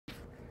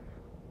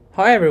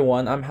Hi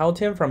everyone, I'm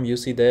Haltian from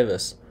UC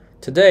Davis.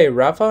 Today,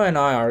 Rafael and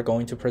I are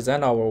going to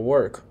present our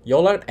work,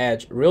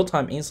 YolactEdge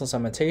Real-Time Instance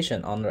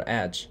Segmentation on the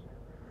Edge.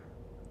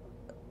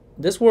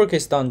 This work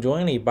is done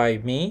jointly by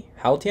me,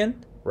 Haltian,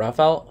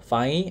 Rafael,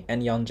 Fanyi,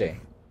 and Yangjae.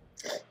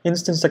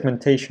 Instance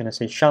segmentation is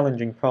a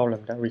challenging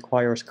problem that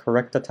requires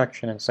correct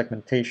detection and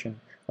segmentation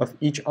of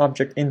each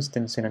object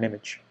instance in an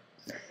image.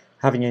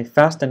 Having a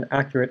fast and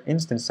accurate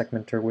instance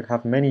segmenter would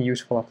have many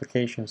useful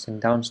applications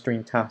in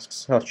downstream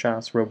tasks such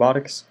as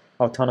robotics,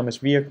 autonomous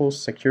vehicles,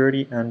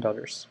 security, and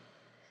others.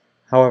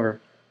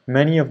 However,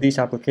 many of these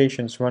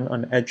applications run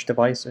on edge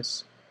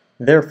devices.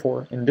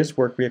 Therefore, in this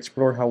work we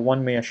explore how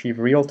one may achieve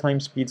real-time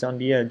speeds on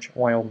the edge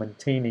while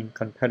maintaining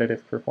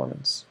competitive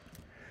performance.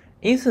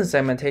 Instance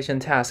segmentation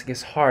task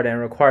is hard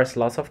and requires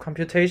lots of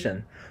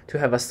computation. To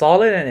have a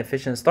solid and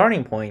efficient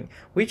starting point,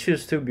 we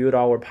choose to build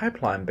our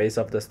pipeline based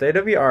off the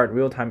state-of-the-art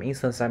real-time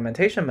instance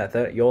segmentation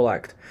method,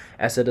 YolactEdge,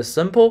 as it is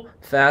simple,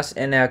 fast,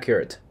 and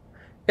accurate.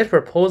 It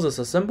proposes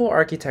a simple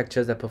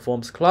architecture that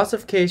performs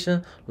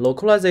classification,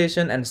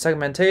 localization, and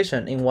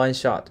segmentation in one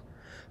shot.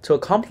 To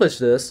accomplish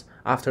this,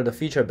 after the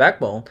feature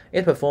backbone,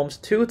 it performs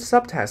two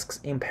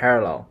subtasks in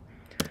parallel.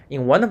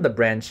 In one of the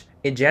branch,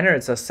 it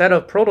generates a set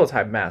of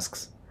prototype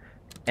masks,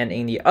 and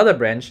in the other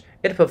branch,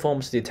 it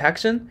performs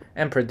detection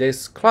and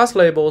predicts class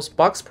labels,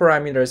 box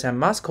parameters, and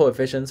mask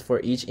coefficients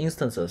for each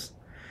instances.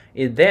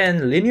 It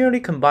then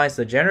linearly combines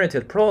the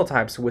generated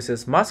prototypes with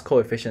its mask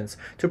coefficients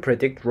to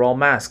predict raw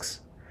masks.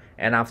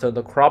 And after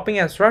the cropping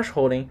and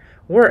thresholding,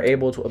 we're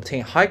able to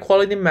obtain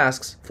high-quality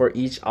masks for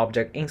each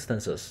object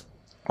instances.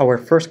 Our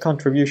first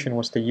contribution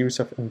was the use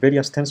of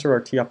NVIDIA's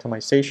TensorRT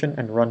optimization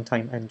and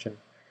runtime engine.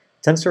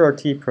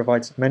 TensorRT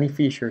provides many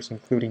features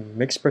including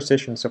mixed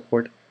precision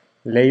support,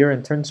 layer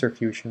and tensor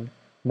fusion,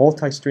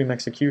 multi-stream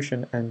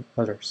execution, and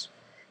others.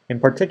 In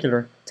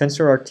particular,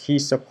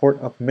 TensorRT's support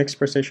of mixed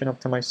precision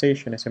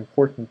optimization is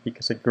important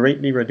because it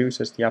greatly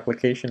reduces the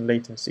application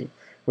latency,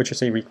 which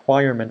is a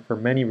requirement for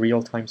many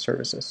real-time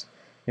services.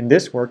 In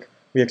this work,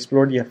 we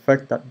explore the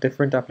effect that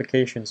different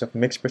applications of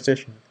mixed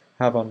precision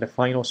have on the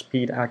final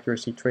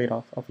speed-accuracy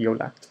trade-off of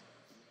YolactEdge.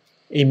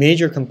 A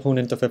major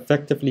component of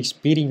effectively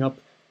speeding up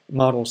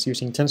models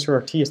using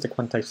TensorRT is the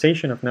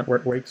quantization of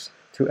network weights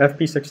to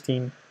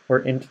FP16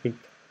 or int8.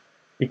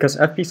 Because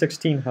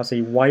FP16 has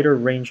a wider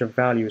range of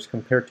values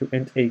compared to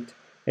int8,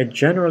 it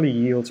generally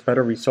yields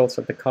better results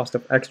at the cost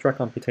of extra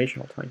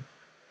computational time.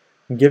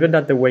 Given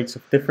that the weights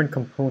of different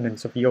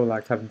components of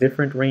YolactEdge have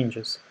different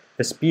ranges,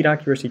 the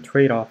speed-accuracy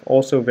trade-off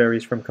also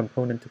varies from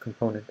component to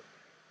component.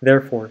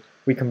 Therefore,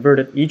 we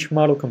converted each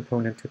model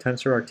component to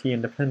TensorRT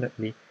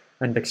independently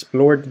and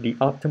explored the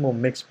optimal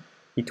mix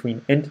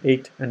between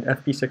int8 and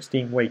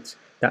FP16 weights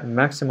that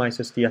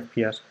maximizes the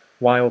FPS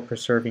while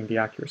preserving the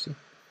accuracy.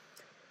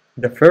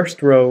 The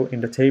first row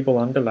in the table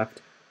on the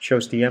left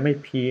shows the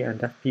MAP and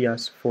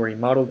FPS for a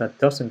model that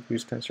doesn't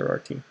use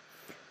TensorRT.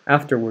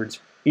 Afterwards,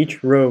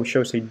 each row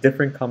shows a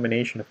different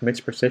combination of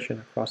mixed precision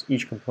across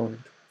each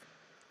component.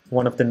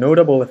 One of the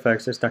notable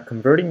effects is that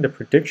converting the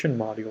prediction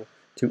module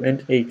to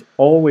int8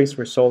 always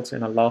results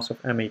in a loss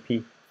of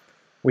MAP.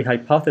 We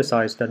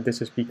hypothesize that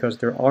this is because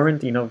there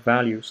aren't enough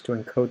values to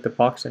encode the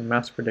box and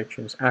mask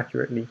predictions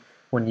accurately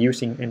when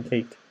using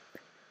int8.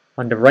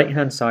 On the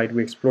right-hand side,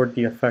 we explored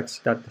the effects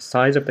that the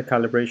size of the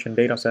calibration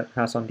dataset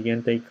has on the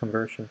int8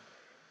 conversion.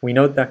 We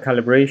note that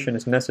calibration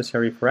is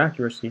necessary for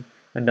accuracy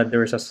and that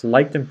there is a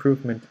slight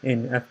improvement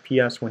in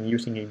FPS when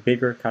using a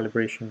bigger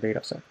calibration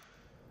dataset.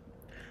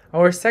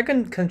 Our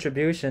second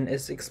contribution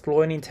is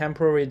exploiting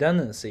temporal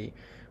redundancy.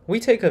 We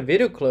take a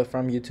video clip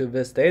from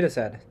YouTube's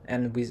dataset,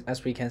 and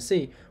as we can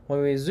see,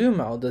 when we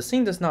zoom out, the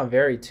scene does not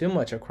vary too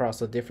much across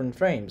the different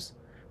frames.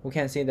 We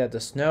can see that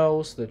the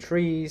snows, the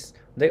trees,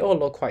 they all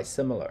look quite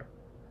similar.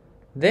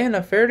 Then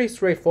a fairly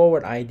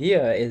straightforward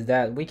idea is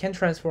that we can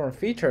transform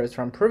features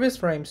from previous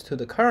frames to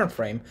the current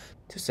frame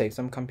to save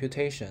some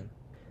computation.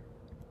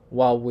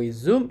 While we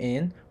zoom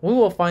in, we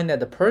will find that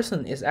the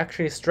person is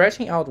actually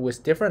stretching out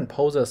with different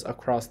poses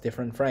across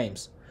different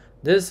frames.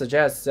 This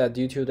suggests that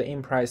due to the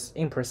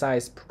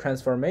imprecise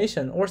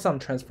transformation or some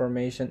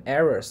transformation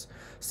errors,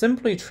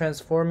 simply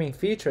transforming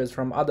features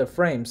from other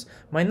frames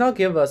might not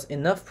give us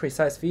enough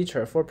precise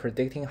feature for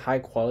predicting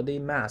high-quality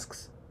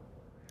masks.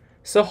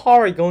 So how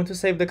are we going to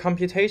save the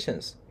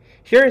computations?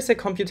 Here is a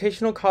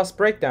computational cost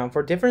breakdown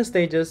for different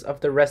stages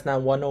of the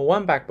ResNet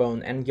 101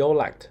 backbone and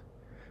YolactEdge.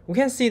 We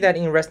can see that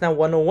in ResNet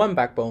 101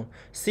 backbone,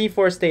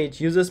 C4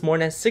 stage uses more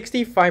than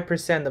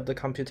 65% of the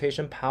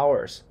computation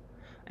powers,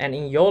 and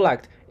in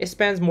YolactEdge, it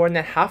spends more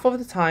than half of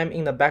the time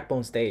in the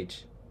backbone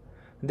stage.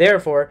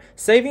 Therefore,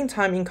 saving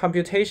time in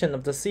computation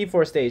of the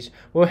C4 stage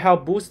will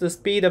help boost the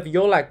speed of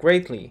YolactEdge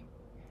greatly.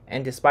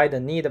 And despite the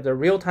need of the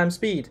real-time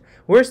speed,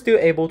 we're still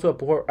able to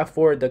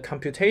afford the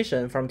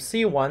computation from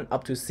C1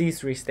 up to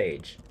C3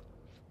 stage.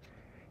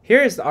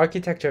 Here is the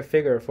architecture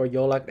figure for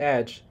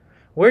YolactEdge.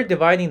 We're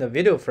dividing the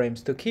video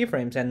frames to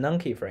keyframes and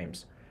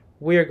non-keyframes.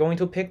 We are going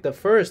to pick the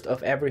first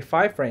of every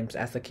 5 frames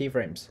as the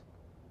keyframes.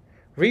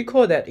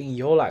 Recall that in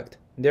YolactEdge,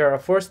 there are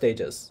 4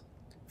 stages: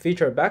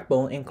 feature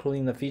backbone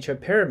including the feature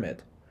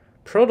pyramid,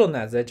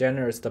 protonets that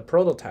generates the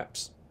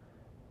prototypes,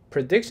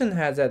 prediction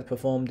heads that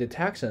perform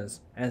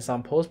detections, and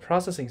some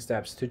post-processing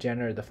steps to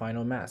generate the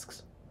final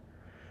masks.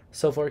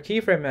 So for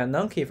keyframe and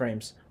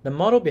non-keyframes, the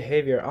model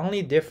behavior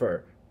only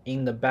differ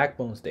in the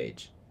backbone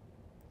stage.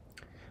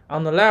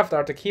 On the left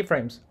are the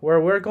keyframes, where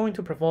we're going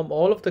to perform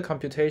all of the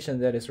computation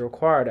that is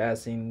required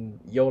as in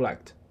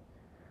YolactEdge.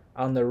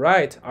 On the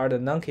right are the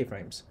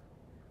non-keyframes.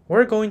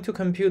 We're going to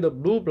compute the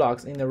blue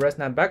blocks in the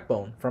ResNet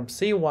backbone from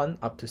C1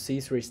 up to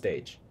C3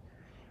 stage.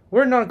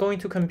 We're not going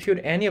to compute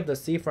any of the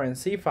C4 and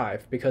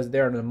C5 because they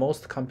are the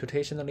most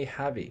computationally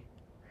heavy.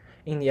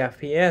 In the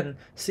FPN,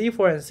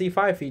 C4 and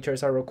C5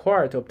 features are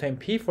required to obtain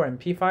P4 and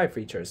P5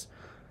 features.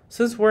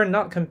 Since we're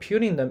not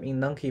computing them in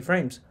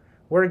non-keyframes,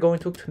 we're going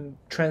to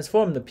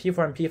transform the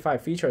P4 and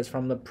P5 features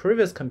from the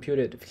previous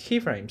computed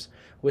keyframes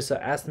with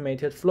the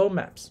estimated flow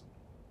maps.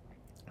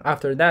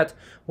 After that,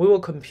 we will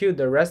compute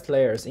the rest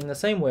layers in the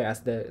same way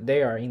as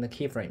they are in the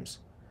keyframes,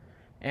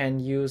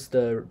 and use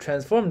the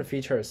transformed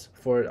features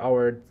for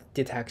our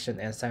detection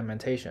and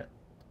segmentation.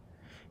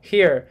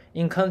 Here,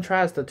 in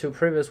contrast to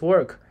previous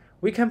work,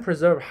 we can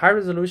preserve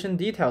high-resolution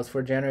details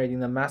for generating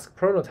the mask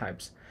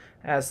prototypes,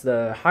 as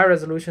the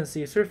high-resolution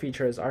C3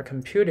 features are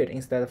computed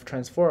instead of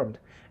transformed,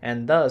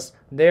 and thus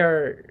they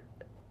are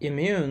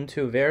immune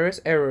to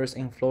various errors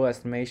in flow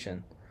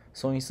estimation.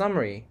 So in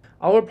summary,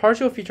 our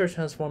partial feature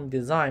transform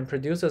design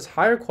produces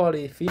higher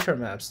quality feature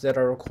maps that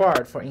are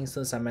required for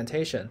instant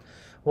segmentation,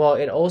 while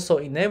it also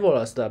enables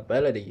us the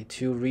ability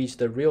to reach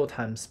the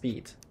real-time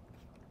speed.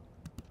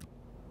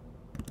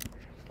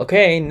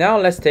 Okay, now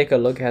let's take a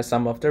look at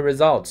some of the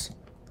results.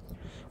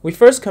 We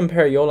first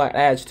compare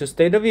YolactEdge to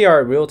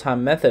state-of-the-art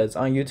real-time methods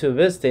on YouTube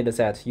Viz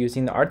dataset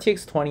using the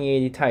RTX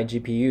 2080 Ti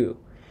GPU.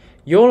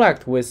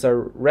 YolactEdge with a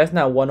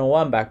ResNet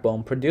 101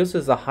 backbone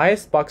produces the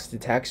highest box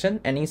detection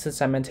and instant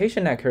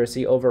segmentation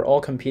accuracy over all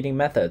competing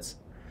methods.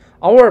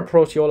 Our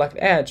approach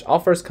YolactEdge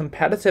offers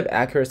competitive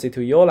accuracy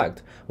to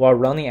YolactEdge while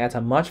running at a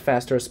much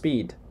faster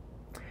speed.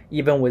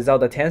 Even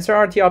without the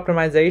TensorRT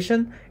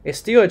optimization, it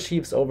still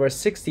achieves over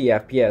 60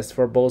 FPS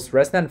for both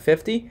ResNet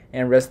 50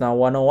 and ResNet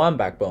 101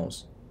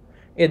 backbones.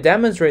 It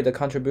demonstrates the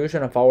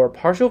contribution of our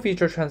partial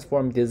feature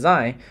transform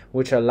design,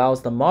 which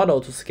allows the model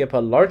to skip a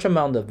large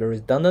amount of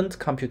redundant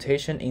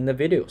computation in the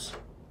videos.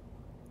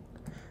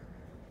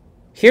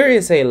 Here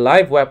is a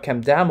live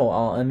webcam demo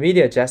on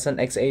NVIDIA Jetson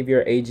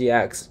Xavier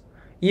AGX.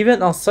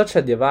 Even on such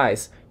a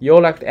device,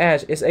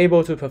 YolactEdge is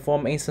able to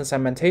perform instant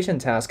segmentation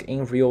tasks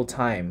in real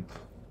time.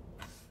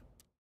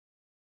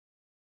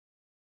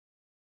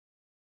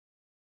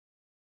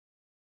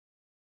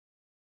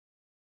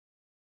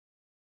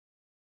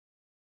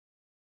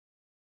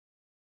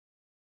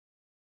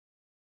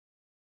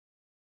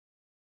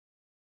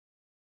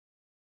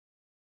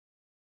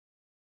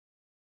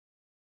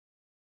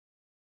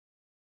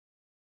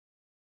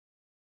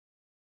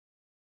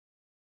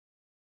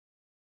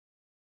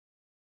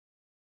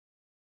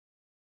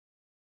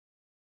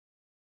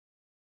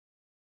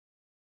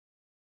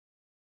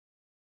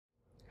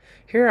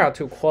 Here are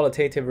two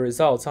qualitative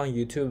results on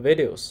YouTube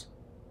videos.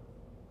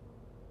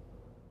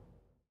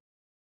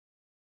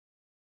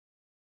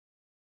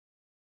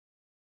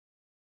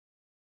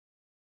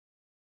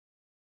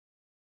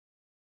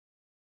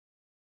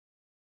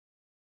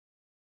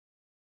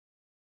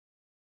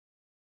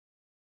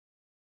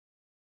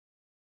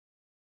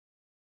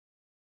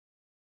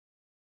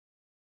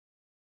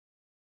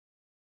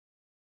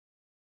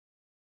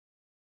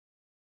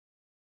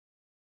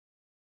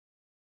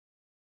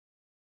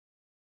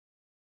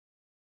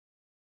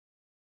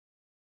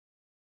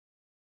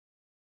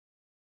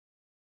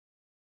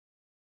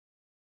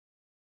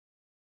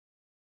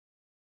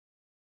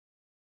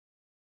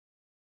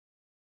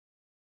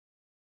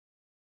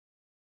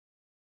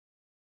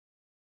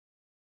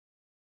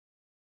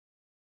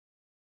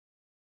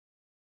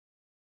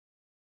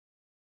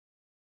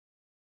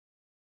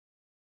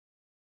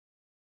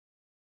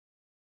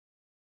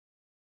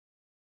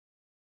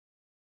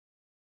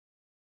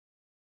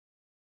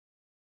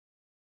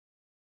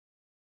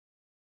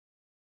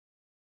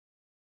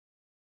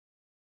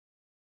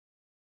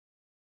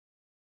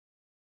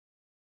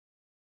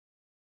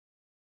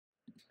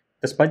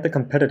 Despite the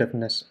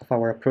competitiveness of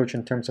our approach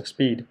in terms of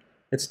speed,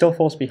 it still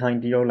falls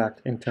behind YolactEdge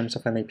in terms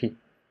of MAP.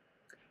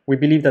 We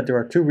believe that there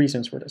are two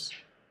reasons for this.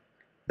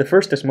 The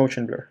first is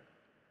motion blur.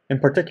 In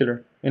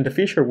particular, in the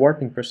feature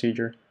warping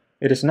procedure,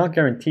 it is not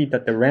guaranteed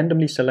that the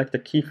randomly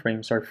selected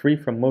keyframes are free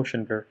from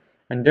motion blur,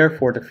 and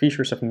therefore the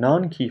features of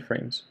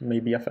non-keyframes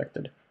may be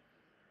affected.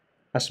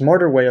 A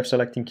smarter way of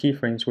selecting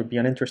keyframes would be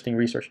an interesting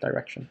research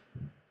direction.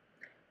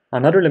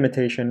 Another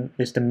limitation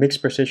is the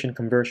mixed precision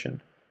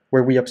conversion,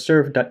 where we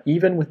observed that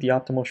even with the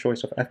optimal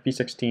choice of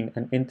FP16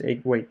 and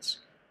int8 weights,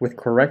 with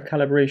correct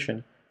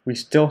calibration, we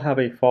still have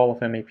a fall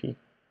of MAP.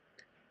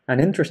 An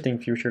interesting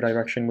future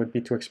direction would be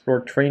to explore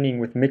training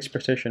with mixed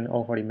precision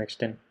already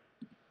mixed in.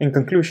 In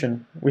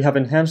conclusion, we have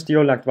enhanced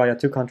YolactEdge via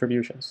two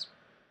contributions.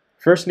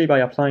 Firstly, by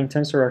applying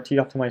TensorRT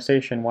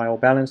optimization while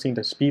balancing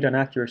the speed and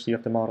accuracy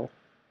of the model.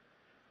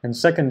 and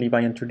secondly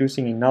by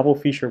introducing a novel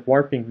feature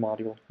warping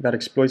module that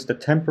exploits the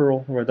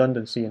temporal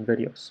redundancy in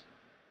videos.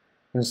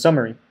 In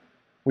summary,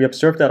 we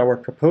observed that our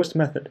proposed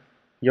method,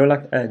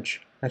 YolactEdge,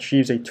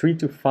 achieves a 3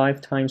 to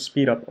 5 times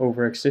speedup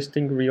over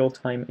existing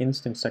real-time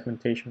instant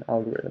segmentation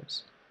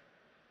algorithms.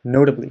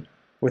 Notably,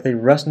 with a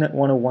ResNet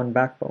 101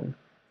 backbone,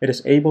 it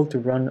is able to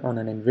run on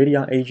an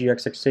NVIDIA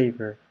AGX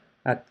Xavier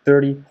at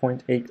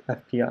 30.8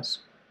 FPS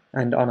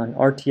and on an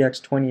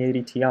RTX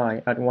 2080 Ti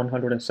at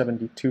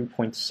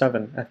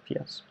 172.7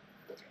 FPS.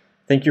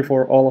 Thank you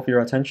for all of your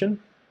attention,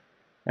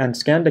 and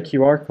scan the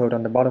QR code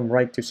on the bottom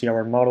right to see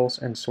our models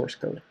and source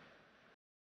code.